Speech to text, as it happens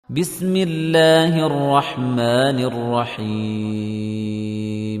بسم الله الرحمن الرحيم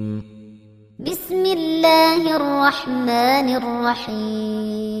بسم الله الرحمن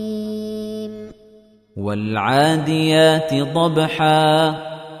الرحيم والعاديات ضبحا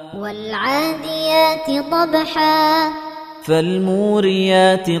والعاديات ضبحا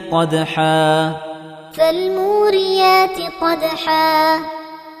فالموريات قدحا فالموريات قدحا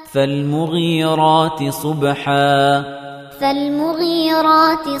فالمغيرات صبحا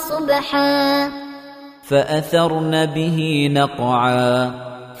فالمغيرات صبحا فأثرن به نقعا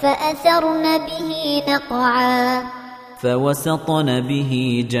فأثرن به نقعا فوسطن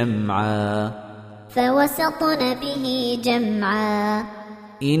به جمعا فوسطن به جمعا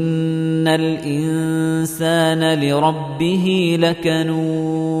إن الإنسان لربه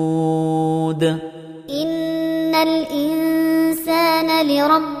لكنود إن الإنسان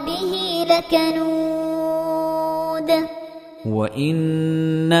لربه لكنود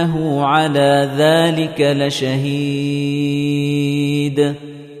وإنه على ذلك لشهيد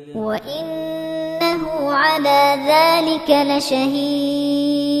وإنه على ذلك لشهيد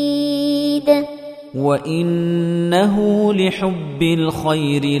وإنه لحب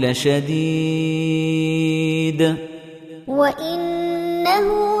الخير لشديد وإنه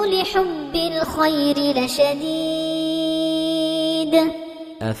لحب الخير لشديد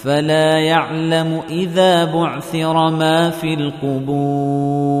أفلا يعلم إذا بعثر ما في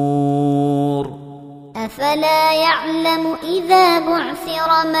القبور أفلا يعلم إذا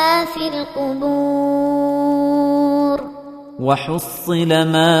بعثر ما في القبور وحصل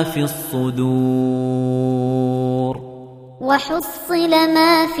ما في الصدور وحصل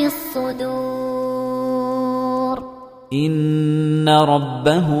ما في الصدور إن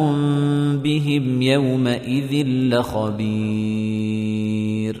ربهم بهم يومئذ لخبير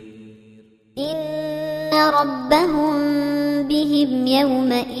إن ربهم بهم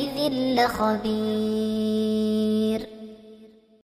يومئذ لخبير